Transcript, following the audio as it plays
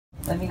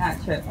Let me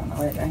not trip on the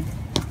way there.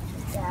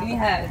 Yeah. Give me a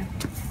hug.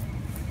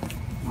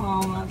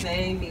 Oh, my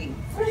baby.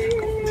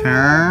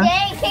 Turn.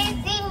 They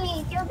can't see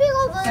me. You're big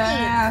old booty.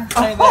 Yeah,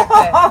 stay back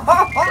there.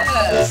 Shut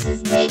up. This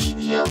is Lady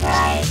View,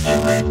 guys,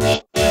 and we're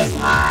lit this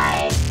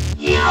high.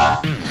 Yeah.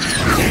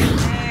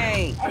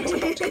 Hey.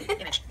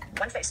 Image.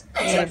 One face.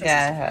 Give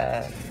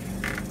that hug.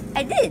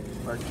 I did.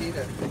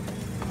 Marquita.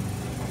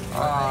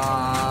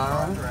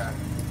 Aww.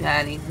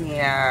 Daddy's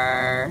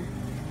here.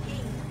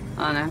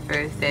 On our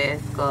first day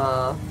of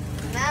school.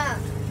 No.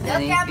 No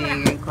And he's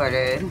being camera.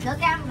 recorded. No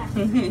camera.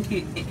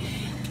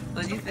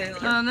 What'd you say?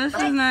 Oh, this is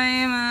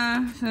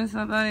Naima. Since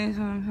somebody's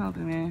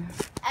helping me.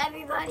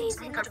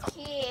 Everybody's in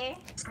here.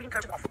 Screen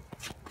curtain off.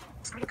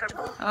 Screen curtain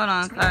off. Hold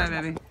on, sorry,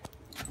 baby.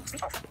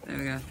 Screen off. There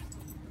we go.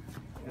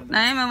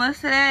 Naima,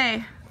 what's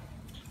today?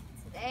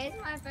 Today's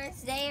my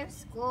first day of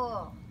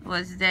school.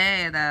 What's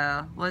day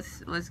though?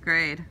 What's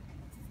grade?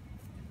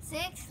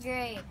 6th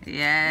grade.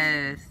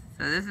 Yes.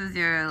 So this is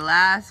your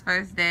last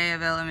first day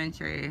of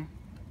elementary.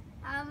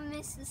 I'm gonna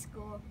miss the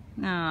school.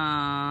 No,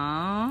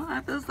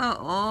 I feel so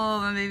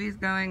old. My baby's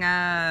growing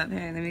up.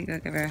 Here, let me go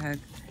give her a hug.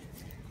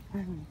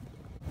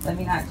 Let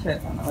me not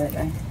trip on the way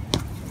there.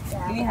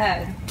 Yeah. Give me a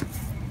hug.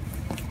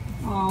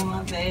 Oh,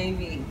 my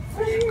baby.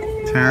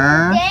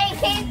 Turn. They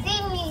can't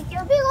see me.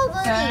 You're big old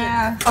booty.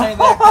 Yeah, stay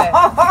back there.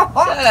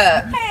 Shut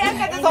up. Hey, I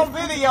got this on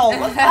video.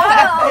 What's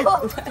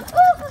Oh.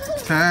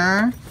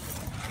 Turn.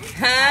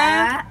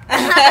 Huh?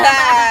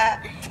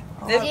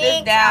 Zip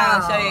this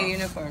down. I'll show you a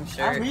uniform I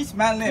shirt. reached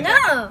my limit.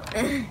 No.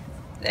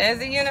 There's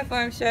a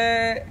uniform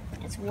shirt.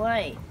 It's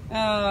white.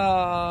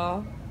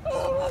 Oh,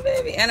 oh my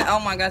baby. And oh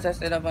my gosh, I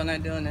stood up on her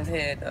doing his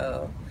head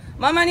though.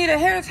 Mom, I need a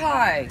hair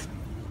tie.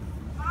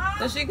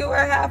 So she could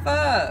wear half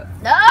up.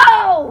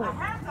 No.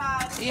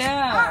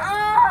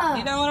 Yeah.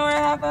 You don't want to wear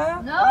half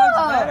up? No.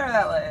 Oh, it's better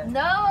that way.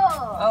 No.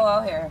 Oh,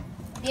 well, here.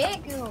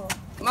 Diego.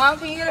 Mom,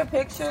 can you get a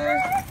picture?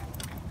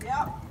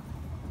 Yep.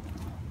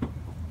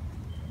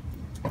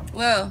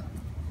 Will,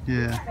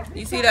 Yeah.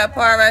 you see that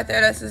part right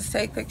there that says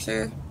take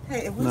picture?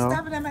 Hey, if we No.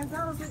 stopping at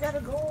McDonald's, we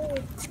gotta go.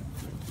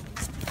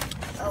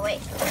 Oh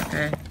wait.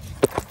 Okay.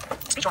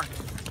 Speech on.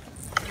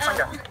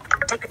 Viewfinder.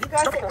 Take You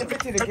guys stop take the recording.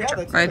 picture Take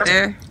together. Right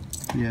there?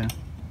 Yeah.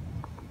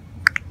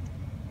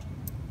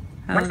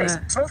 How's One face.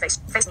 that? Small face.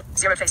 Face.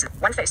 0 faces.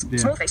 One face. Yeah.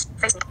 Small face.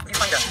 Face.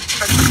 Viewfinder.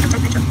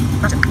 Take picture.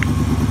 Button.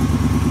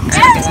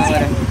 Come on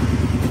with her.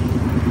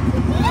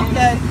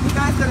 Okay, you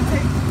guys gonna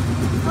take.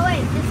 Oh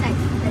wait, this side.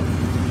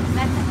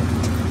 That side.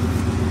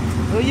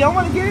 Well, you don't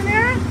want to get in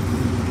there?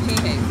 He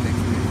hates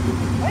pictures.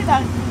 Wait,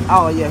 not.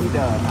 Oh yeah, he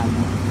does. I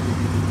know.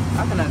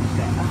 I can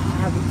understand.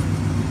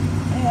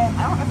 Man,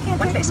 I can't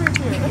One take face. a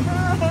picture.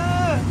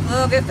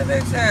 Will, get the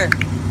picture.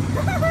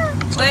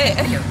 Wait,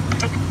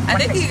 I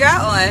think you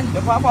got one.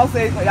 The papa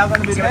says y'all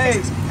gonna be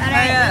late.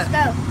 Alright, up. let's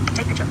go.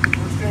 Take picture.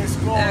 Stay in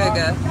school. There we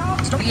go.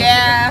 Stop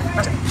Yeah.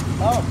 Button.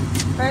 Oh,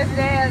 First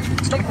day of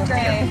 6th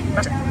grade.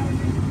 Button.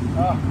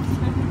 oh.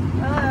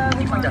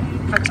 Viewfinder.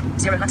 Focus.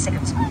 0 last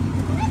seconds.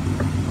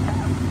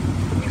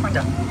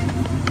 Viewfinder.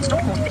 Stop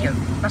recording video.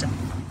 Button.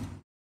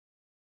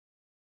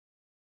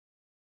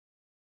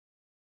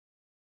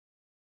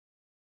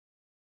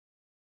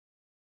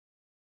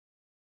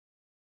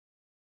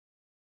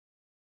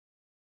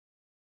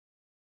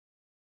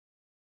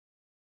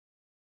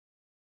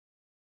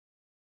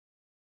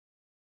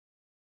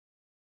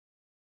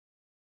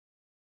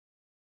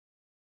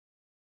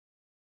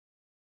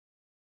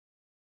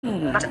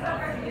 Button.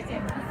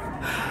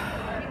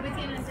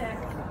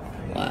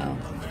 Wow.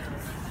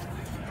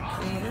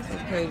 See, this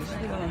is crazy.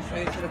 She's going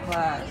straight to the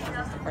class.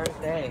 This is the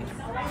first day.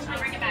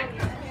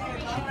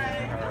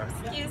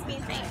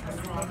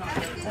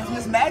 That's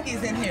Miss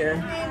Maggie's in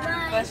here.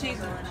 But she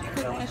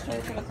could have went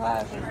straight to the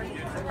class.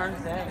 It's the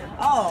first day.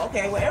 Oh,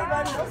 okay. Well,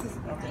 everybody else is.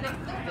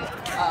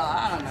 Oh,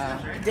 I don't know.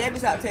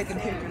 Debbie's out taking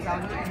pictures.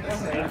 I'm looking for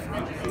her.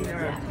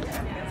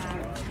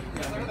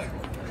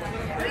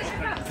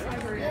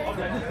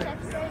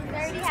 They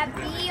already have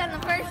PE on the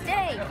first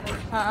day.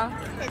 Huh?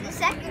 The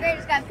second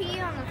graders got PE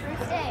on the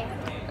first day.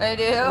 They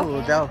do?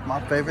 Ooh, that was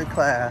my favorite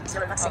class.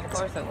 0 last Of seconds.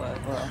 course it was.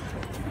 Well,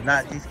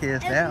 knock these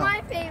kids It's down.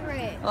 my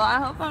favorite. Well, I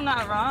hope I'm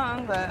not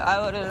wrong, but I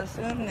would have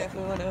assumed if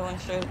we would have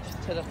went straight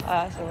to the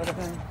class, it would have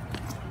been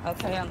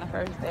okay on the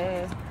first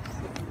day.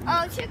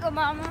 Oh, Chico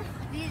Mama.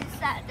 These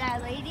that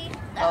lady.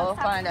 that Oh, we'll was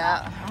talking find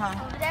about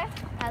out. Over there.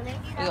 That lady.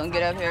 We're gonna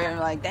get up here and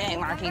be like, dang,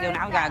 Marquita,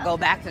 now we gotta go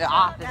back to the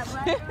office.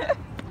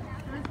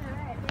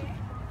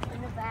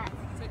 In the back.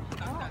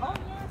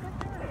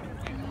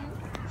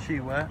 She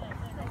what?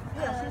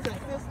 Yeah, she's an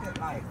assistant,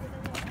 like.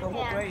 But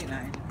what Yeah. grade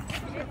now?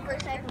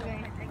 First, second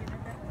grade.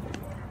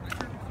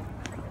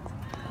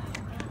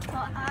 So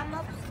I'm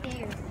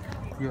upstairs.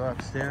 You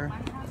upstairs?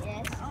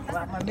 Yes.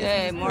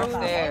 Yay, more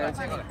stairs.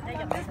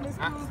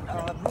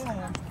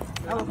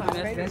 Bloom. I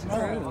was Miss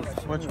Cruz.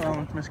 What's wrong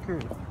with Miss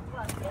Cruz?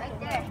 Right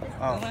there. We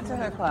Oh, went to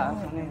her class,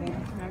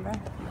 remember?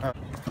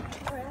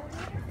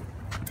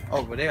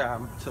 over there,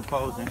 I'm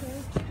supposing.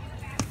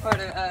 For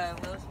the,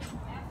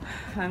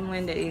 I'm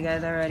winded, you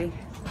guys already.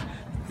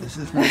 This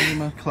is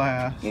Naima's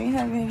class. Give me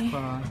that, baby.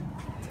 5.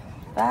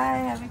 Bye.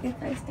 Have a good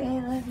first day.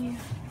 Love you.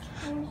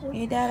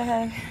 Your dad a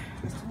hug.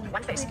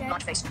 One face,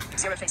 large face,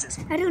 0 faces.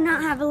 I do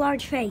not have a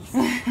large face.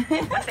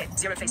 One face,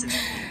 0 faces.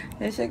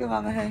 Let's shake a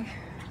mama hug.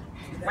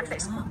 One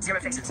face, 0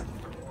 faces.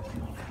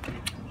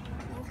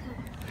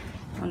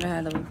 I wonder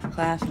how the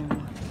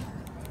classroom.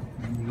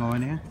 You go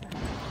in there?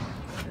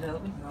 Is it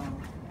open?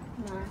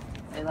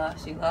 No.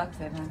 She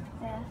locked it, huh?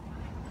 Yeah.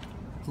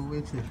 Who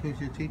is it? Who's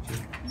your teacher?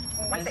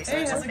 One face,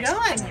 Hey, how's it 0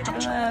 faces.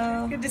 going?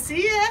 Hello. Good to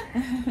see you.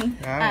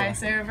 Hi,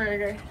 Sarah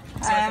Berger.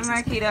 Hi, I'm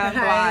Marquita. I'm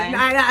Hi.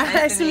 blind.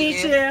 Nice to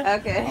meet you.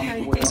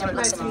 Okay.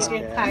 Nice to meet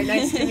you. Hi,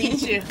 nice to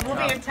meet you. We'll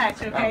be in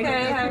touch, okay?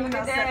 Okay, have a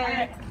good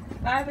day.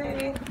 Bye,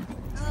 baby.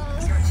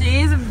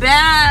 She's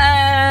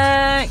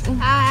back.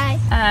 Hi.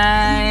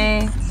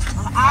 Hi.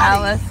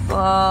 How was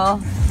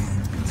school?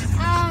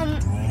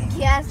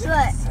 Guess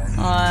what?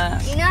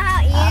 What? You know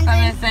how How come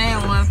Ian's it's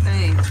saying one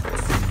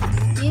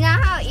face? you know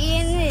how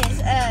Ian is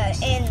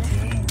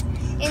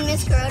in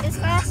Miss Kuroda's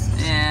class?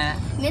 Yeah.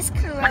 Miss One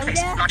face,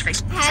 Kuroda large face,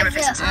 0 has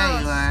faces.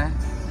 There you are.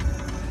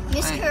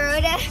 Miss Wait.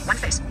 Kuroda. One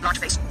face, large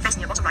face,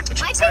 facing your bottom right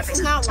itch, My 0 face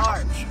is faces. not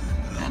large,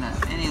 Shut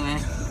up. Anyway.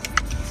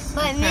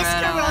 but Miss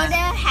Kuroda.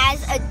 Kuroda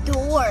has a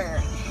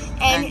door,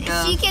 and There you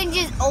go. she can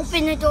just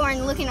open the door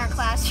and look in our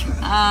classroom.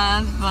 Oh,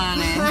 that's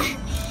funny.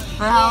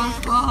 But how was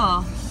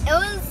school?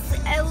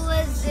 It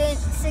was in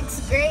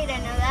 6th grade. I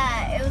know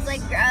that. It was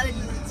like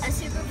a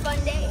super fun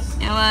day.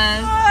 It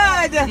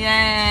was. Good.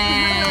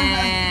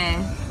 Yay.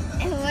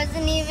 It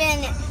wasn't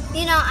even,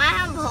 you know, I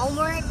have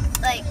homework.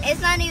 Like,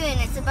 it's not even,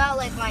 it's about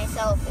like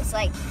myself. It's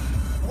like,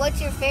 what's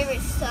your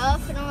favorite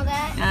stuff and all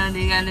that? Do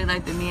you gotta do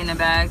like the me in the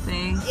bag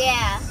thing?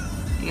 Yeah.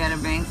 You gotta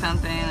bring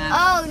something.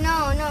 Oh,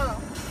 no.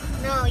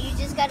 No, you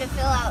just gotta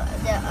fill out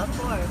a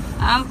form.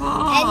 Oh,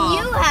 cool. And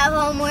you have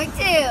homework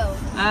too.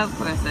 Of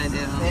course I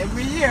do.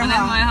 Every year, When is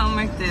huh? my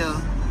homework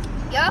due?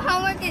 Your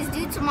homework is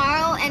due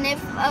tomorrow, and if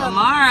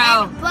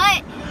Tomorrow?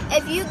 but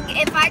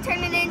if I turn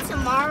it in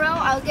tomorrow,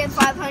 I'll get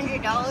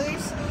 $500.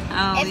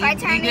 Oh, If I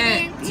turn it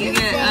in you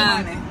Tuesday.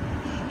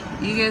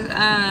 get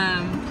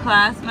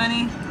class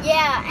money.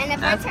 Yeah, and if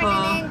That's I turn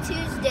cool. it in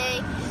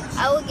Tuesday,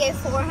 I will get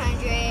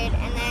 400,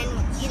 and then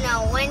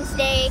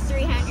Wednesday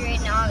 300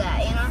 and all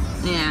that,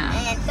 Yeah.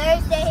 And then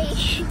Thursday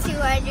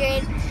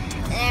 200,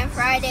 and then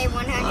Friday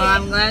 100. Well,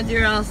 I'm glad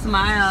you're all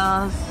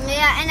smiles.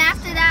 Yeah, and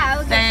after that I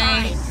will get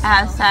Saying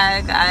fines.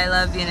 hashtag I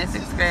love being a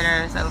 6th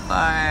grader so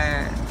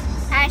far.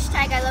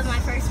 Hashtag I love my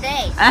first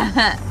day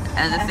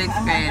As a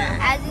 6th grader.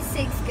 as a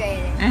 6th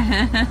grader.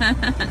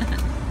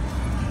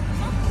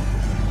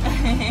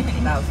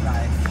 That was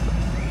nice.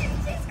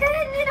 She's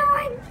putting it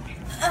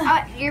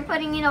on. You're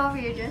putting it over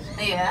your dress.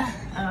 Yeah.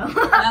 Oh.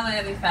 That way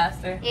it'll be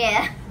faster.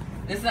 Yeah.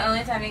 This is the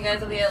only time you guys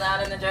will be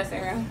allowed in the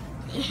dressing room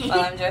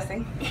while I'm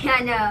dressing.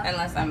 I know.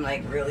 Unless I'm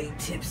like really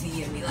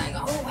tipsy and be like,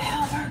 oh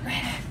well,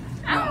 Margaret.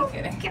 No, I'm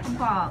kidding. Get the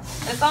ball.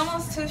 It's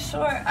almost too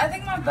short. I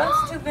think my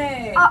butt's too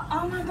big.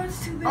 Oh. My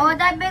butt's too big. Oh,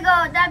 that big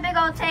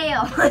old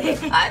tail.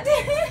 I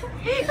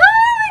did.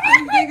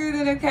 I'm bigger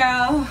than a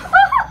cow.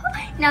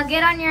 Now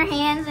get on your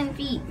hands and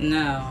feet.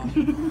 No.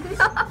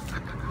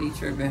 Be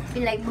tripping.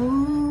 Be like,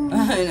 boo.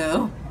 I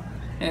know.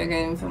 I can't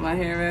even put my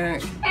hair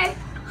back.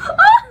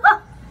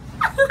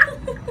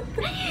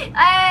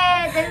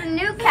 Hey, there's a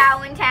new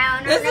cow in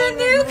town. There's a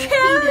new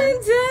cow in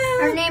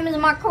Her town. name is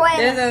Marquetta.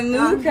 There's a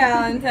new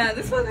cow in town.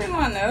 This wasn't in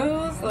my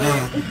nose.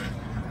 Like,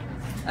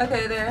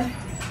 okay, there.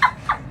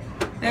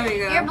 There we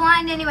go. You're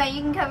blind anyway.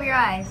 You can cover your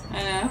eyes.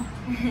 I know.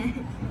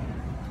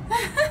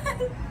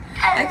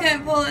 I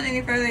can't pull it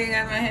any further. You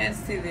got my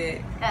head's too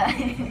big.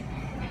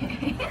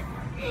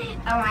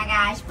 Oh my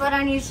gosh. Put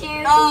on your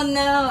shoes. Oh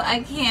no, I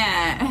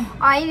can't.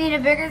 Oh, you need a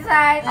bigger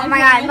size? Oh my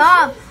god,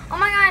 Mom. Oh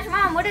my gosh,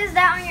 Mom. What is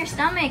that on your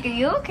stomach? Are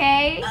you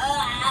okay?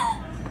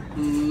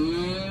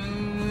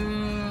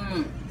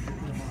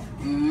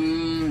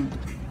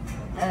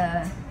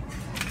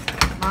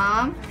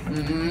 Mom?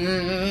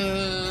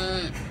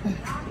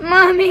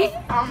 Mommy?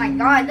 Oh my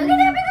god, look at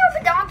that big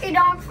old donkey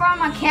donk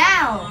from a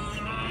cow.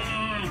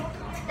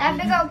 That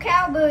big old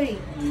cow booty.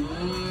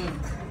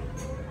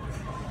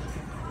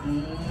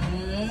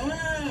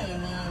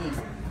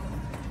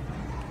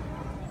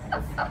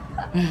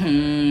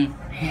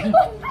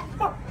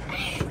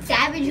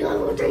 Savage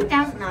level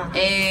 3,000. No.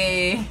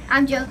 Hey.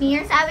 I'm joking.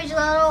 Your savage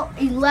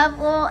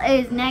level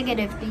is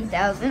negative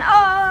 3,000. And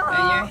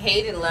Oh! your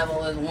hated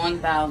level is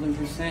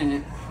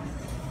 1,000%.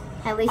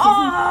 At least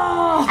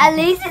Oh.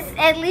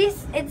 at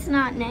least it's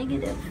not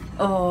negative.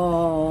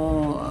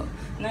 Oh.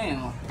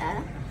 No.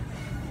 Uh,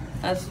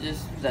 That's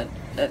just that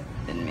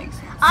didn't make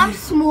sense. I'm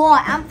small.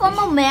 I'm from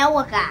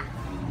America.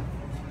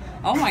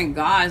 Oh my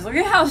gosh, look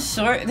at how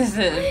short this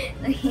is.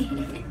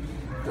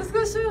 Let's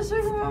go show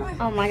Sugar Mama.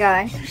 Oh my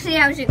gosh. See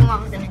how Sugar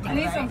Mama's gonna do I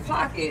need it. some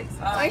pockets.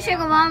 Oh, Where's Sugar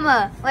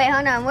Mama? Wait,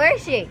 hold on. Where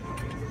is she?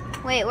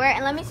 Wait, where?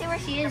 Let me see where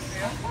she is.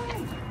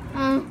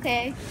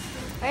 Okay.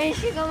 Where did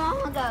Sugar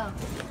Mama go?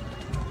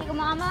 Sugar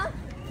Mama?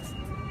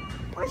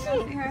 Where's See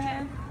she? her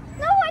head?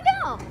 No, I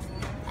don't.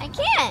 I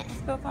can't.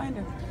 Let's go find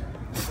her.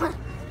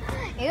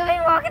 You're gonna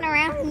be walking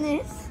around in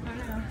this.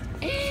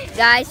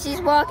 Guys,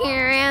 she's walking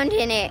around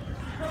in it.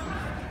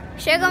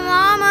 Sugar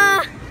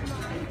Mama.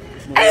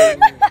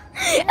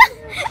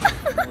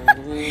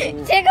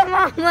 Sugar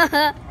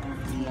Mama.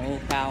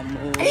 Move, cow,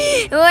 move.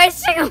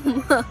 Where's Sugar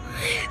Mama?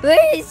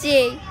 Where is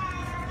she?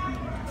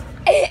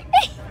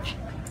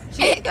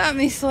 She got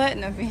me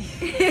sweating a bit.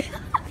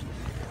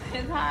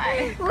 It's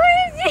hot.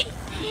 Where is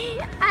she?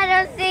 I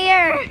don't see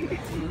her.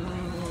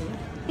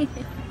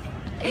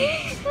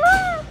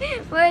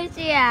 Where is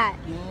she at?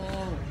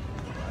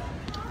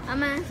 I'm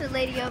gonna ask the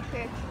lady up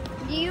here.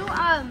 Do you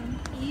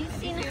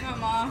seen See my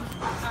mom?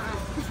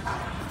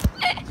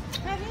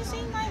 Have you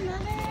seen my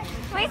mother?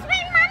 Where's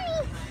my mommy?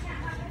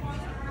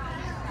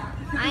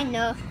 I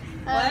know.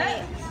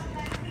 What?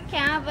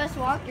 Can't have us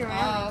walk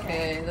around. Oh,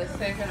 okay. Let's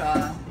take it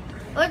off.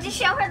 We'll just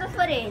show her the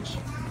footage.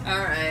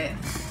 Alright.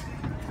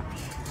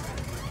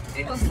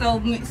 People so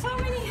many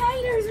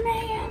haters,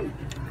 man.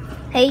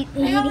 They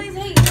always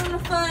hate on the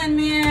fun,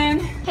 man.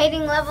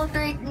 Hating level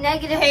 3,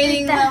 negative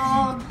Hating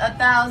 3,000. level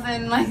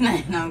 1,000.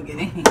 Like, no, I'm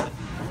kidding.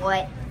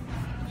 What?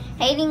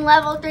 Hating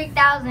level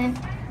 3,000.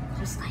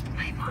 Just like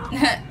my mom.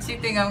 She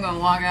think I'm gonna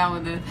walk out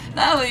with this.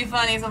 That would be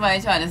funny.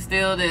 Somebody trying to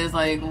steal this.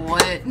 Like,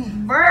 what?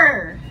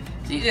 Brr.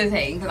 She just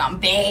hating because I'm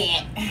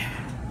bad.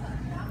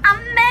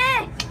 I'm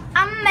mad.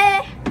 I'm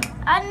mad.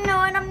 I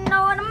know it. I'm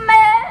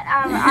mad.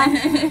 I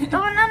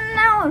don't know.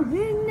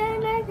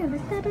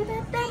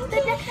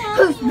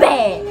 Who's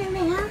bad?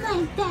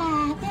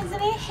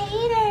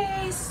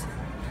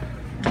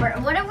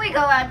 What if we go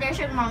out there?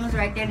 Sugar Mama's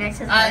right there next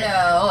to us. I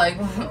know. Like,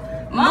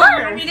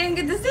 Mom, you didn't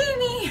get to see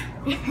me.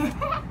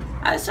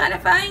 I was trying to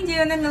find you,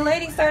 and then the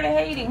lady started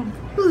hating.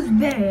 Who's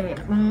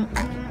bad?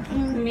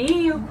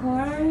 Me, of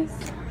course.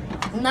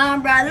 Nah,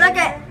 bro. Look.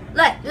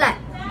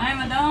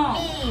 I'm a dog.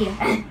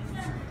 Me.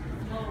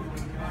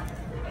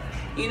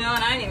 You know,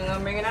 and I ain't even gonna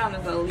bring it out. I'm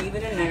just gonna leave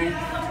it in there.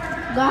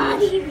 Got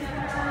him.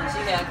 She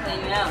gotta clean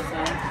it out,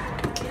 so.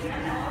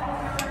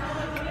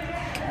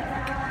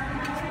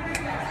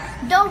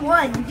 The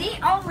one, the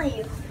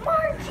only,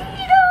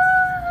 Marquita.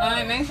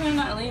 Alright, make sure you're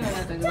not leaving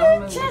nothing, because I'm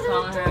gonna be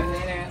calling her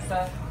later and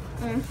stuff.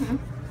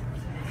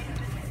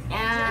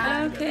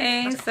 Yeah.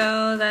 Okay,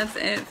 so that's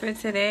it for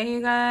today,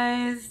 you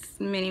guys.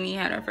 Mini-Me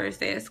had her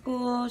first day of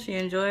school. She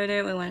enjoyed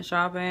it. We went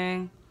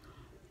shopping.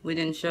 We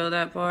didn't show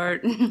that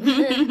part. We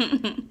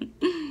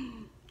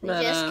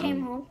just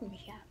came home from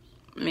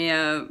shopping.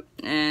 Yeah,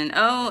 and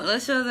oh,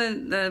 let's show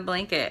the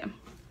blanket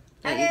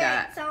that you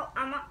got. So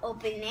I'm gonna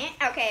open it.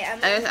 Okay,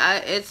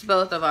 It's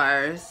both of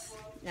ours.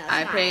 no,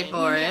 I paid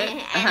for it.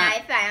 and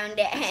I found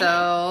it.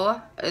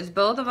 So it's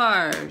both of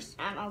ours.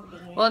 I'm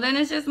opening it. Well, then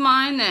it's just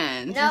mine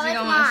then, no, since you it's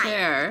don't want mine. to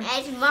share.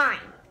 It's mine.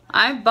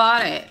 I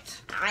bought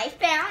it. I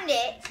found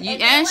it.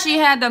 And she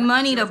had the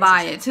money to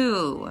buy it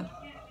too.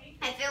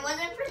 If it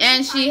wasn't for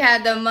And she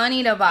had the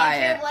money to buy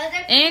If it it. wasn't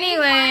for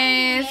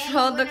Anyways, me,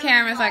 hold the wouldn't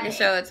camera so I bought can it.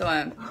 show it to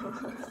him.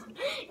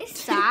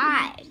 It's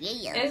soft.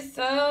 Yeah. It's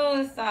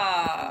so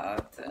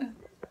soft.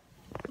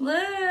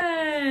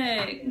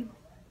 Look.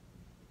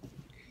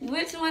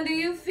 Which one do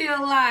you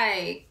feel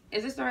like?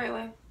 Is this the right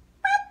way?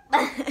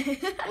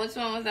 Which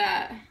one was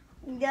that?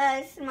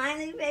 The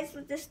smiley face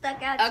with the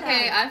stuck out tongue.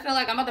 Okay, I feel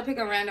like I'm about to pick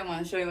a random one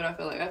and show you what I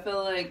feel like. I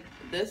feel like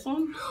this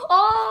one.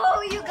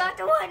 Oh, you got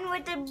the one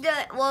with the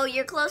well,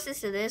 you're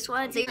closest to this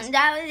one. So it was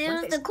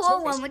the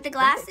cool one with the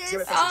glasses.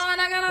 Oh, and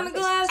I got on the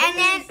glasses. And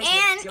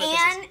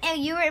then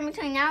and you were in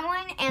between that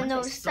one and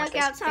those stuck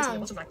out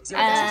tongue.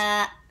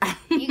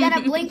 You got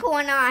a blink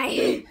one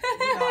eye.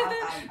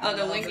 Oh,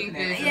 the winking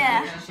fish.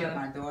 Yeah. She had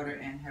my daughter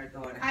and her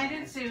daughter. I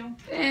did too.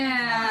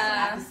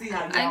 Yeah. see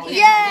how I can't Yay!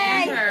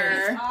 stand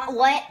her.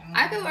 What?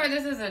 I could wear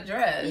this as a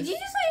dress. Did you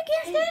just say you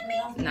can't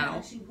stand me?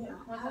 No.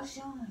 How's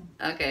Sean?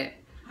 Okay.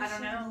 I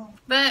don't know.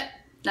 But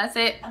that's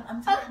it.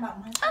 I'm talking about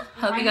my.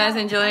 Hope you guys I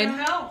enjoyed. don't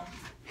know.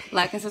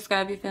 Like and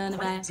subscribe if you're feeling the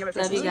vibe.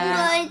 Love you Good.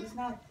 guys. It's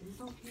not. It's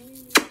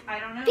okay. I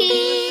don't know.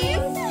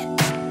 Peace.